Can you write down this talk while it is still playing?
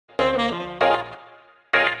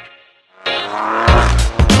What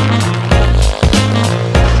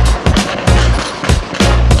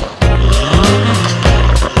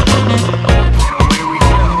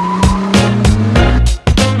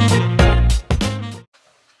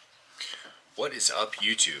is up,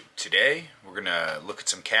 YouTube? Today we're going to look at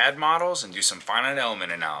some CAD models and do some finite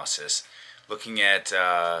element analysis, looking at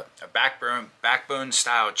a backbone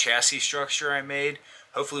style chassis structure I made.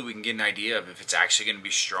 Hopefully we can get an idea of if it's actually going to be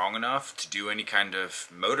strong enough to do any kind of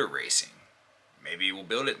motor racing. Maybe we'll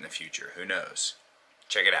build it in the future, who knows.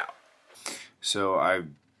 Check it out. So I've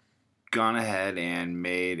gone ahead and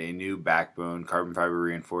made a new backbone, carbon fiber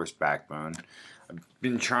reinforced backbone. I've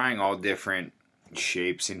been trying all different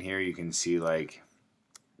shapes in here. You can see like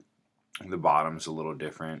the bottom's a little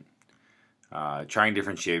different. Trying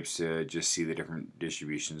different shapes to just see the different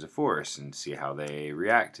distributions of force and see how they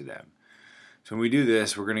react to them. So when we do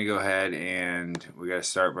this, we're going to go ahead and we got to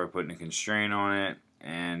start by putting a constraint on it,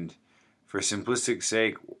 and for simplistic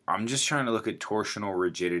sake I'm just trying to look at torsional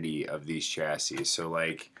rigidity of these chassis. So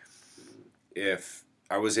like if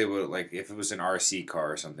I was able to, like if it was an RC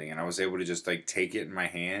car or something and I was able to just like take it in my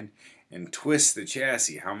hand and twist the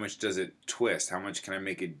chassis, how much does it twist? How much can I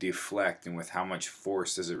make it deflect, and with how much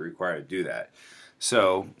force does it require to do that?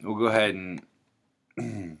 So we'll go ahead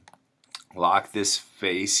and lock this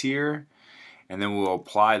face here, and then we'll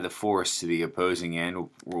apply the force to the opposing end.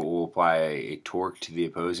 We'll apply a torque to the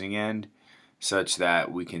opposing end such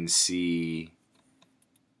that we can see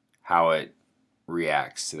how it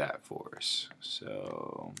reacts to that force.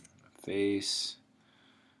 So face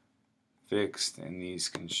fixed in these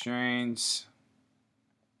constraints.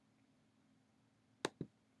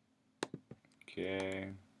 Okay,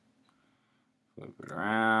 flip it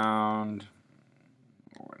around.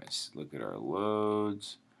 We're going to look at our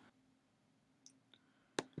loads.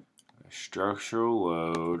 A structural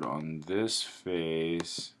load on this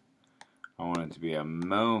face, I want it to be a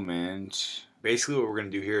moment. Basically what we're going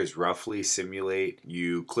to do here is roughly simulate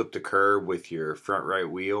you clip the curb with your front right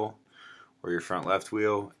wheel or your front left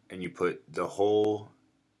wheel, and you put the whole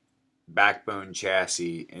backbone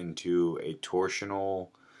chassis into a torsional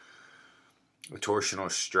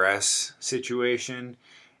stress situation.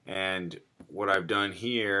 And what I've done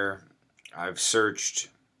here, I've searched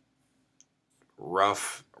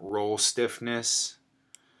rough roll stiffness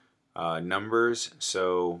numbers.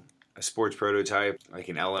 So a sports prototype like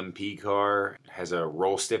an LMP car has a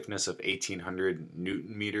roll stiffness of 1800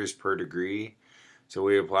 Newton meters per degree. So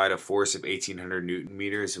we applied a force of 1800 Newton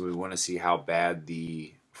meters, and we want to see how bad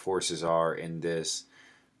the forces are in this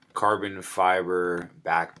carbon fiber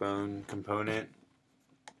backbone component.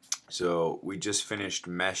 So we just finished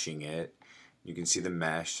meshing it. You can see the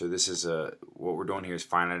mesh. So this is what we're doing here is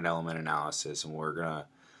finite element analysis, and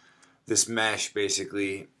this mesh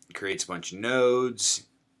basically creates a bunch of nodes,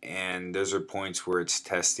 and those are points where it's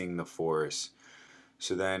testing the force.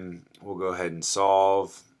 So then we'll go ahead and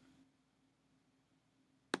solve.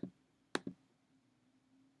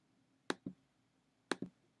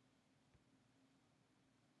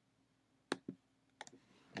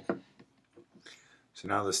 So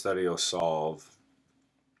now the study will solve,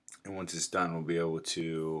 and once it's done we'll be able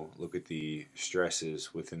to look at the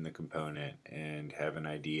stresses within the component and have an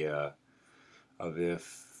idea of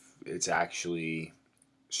if it's actually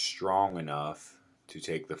strong enough to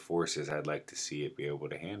take the forces I'd like to see it be able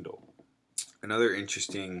to handle. Another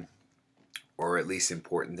interesting, or at least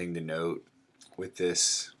important thing to note with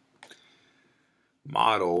this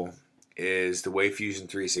model is the way Fusion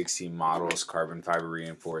 360 models carbon fiber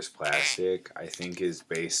reinforced plastic, I think, is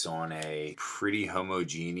based on a pretty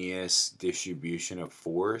homogeneous distribution of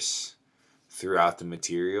force throughout the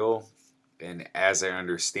material. And as I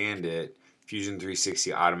understand it, Fusion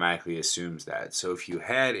 360 automatically assumes that. So if you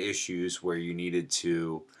had issues where you needed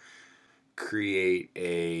to create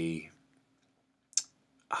a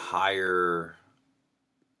higher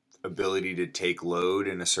ability to take load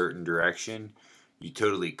in a certain direction, you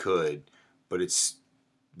totally could, but it's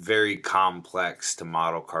very complex to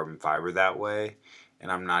model carbon fiber that way,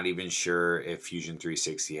 and I'm not even sure if Fusion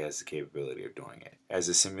 360 has the capability of doing it. As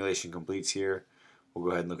the simulation completes here, we'll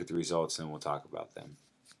go ahead and look at the results and we'll talk about them.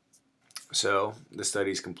 So the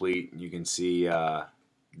study's complete. You can see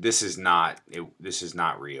this is not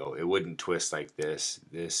real. It wouldn't twist like this.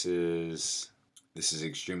 This is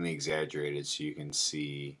extremely exaggerated, so you can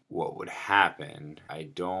see what would happen.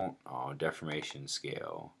 Deformation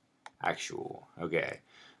scale, actual. Okay,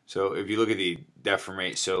 so if you look at the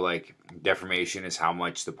deformation, so like deformation is how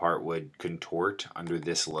much the part would contort under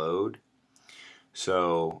this load.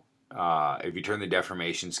 So if you turn the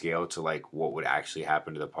deformation scale to like what would actually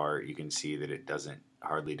happen to the part, you can see that it doesn't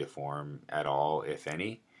hardly deform at all, if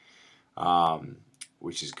any.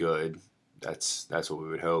 which is good. That's what we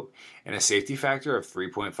would hope. And a safety factor of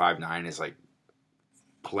 3.59 is like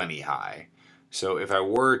plenty high. So if I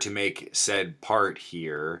were to make said part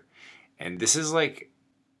here, and this is like,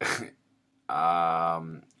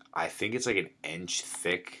 I think it's like an inch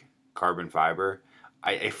thick carbon fiber.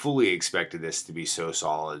 I fully expected this to be so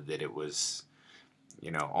solid that it was,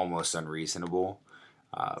 almost unreasonable.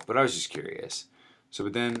 But I was just curious. So,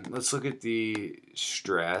 but then let's look at the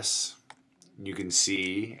stress. You can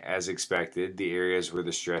see, as expected, the areas where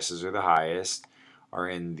the stresses are the highest are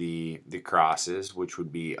in the crosses, which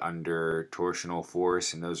would be under torsional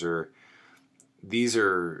force, and these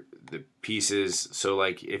are the pieces. So,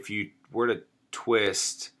 like, if you were to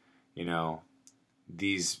twist, you know,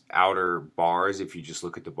 these outer bars, if you just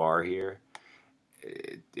look at the bar here,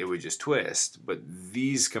 it would just twist. But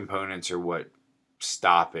these components are what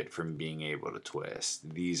stop it from being able to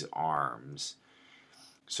twist. These arms.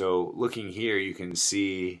 So looking here, you can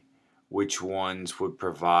see which ones would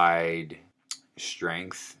provide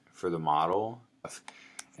strength for the model.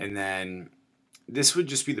 And then this would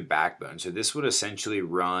just be the backbone. So this would essentially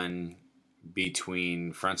run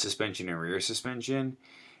between front suspension and rear suspension.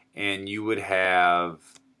 And you would have,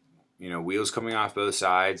 wheels coming off both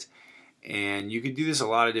sides. And you could do this a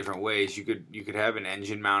lot of different ways. You could have an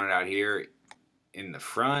engine mounted out here in the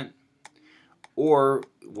front. Or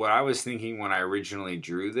what I was thinking when I originally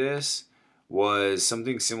drew this was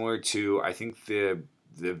something similar to, I think the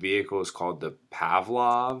vehicle is called the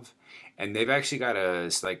Pavlov, and they've actually got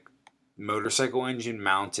a like motorcycle engine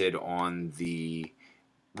mounted on the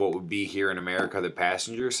what would be here in America the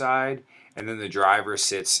passenger side, and then the driver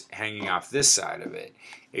sits hanging off this side of it.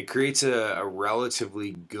 It creates a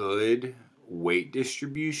relatively good weight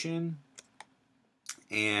distribution,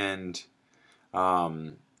 and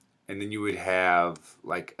and then you would have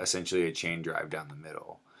like essentially a chain drive down the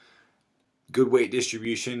middle. Good weight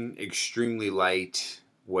distribution, extremely light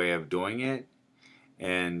way of doing it,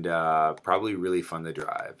 and probably really fun to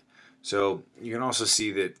drive. So you can also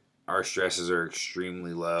see that our stresses are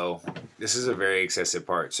extremely low. This is a very excessive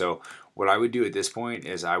part. So what I would do at this point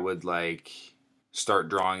is I would like start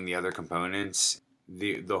drawing the other components.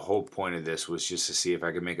 The whole point of this was just to see if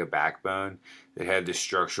I could make a backbone that had the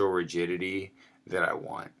structural rigidity that I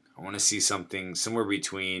want. I want to see something somewhere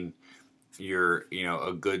between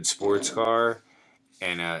a good sports car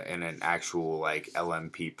and an actual like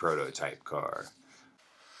LMP prototype car.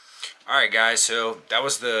 All right, guys. So that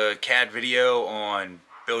was the CAD video on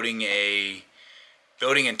building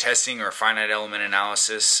and testing or finite element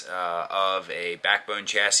analysis of a backbone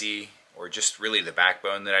chassis, or just really the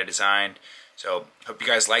backbone that I designed. So hope you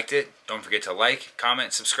guys liked it. Don't forget to like,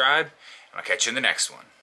 comment, subscribe, and I'll catch you in the next one.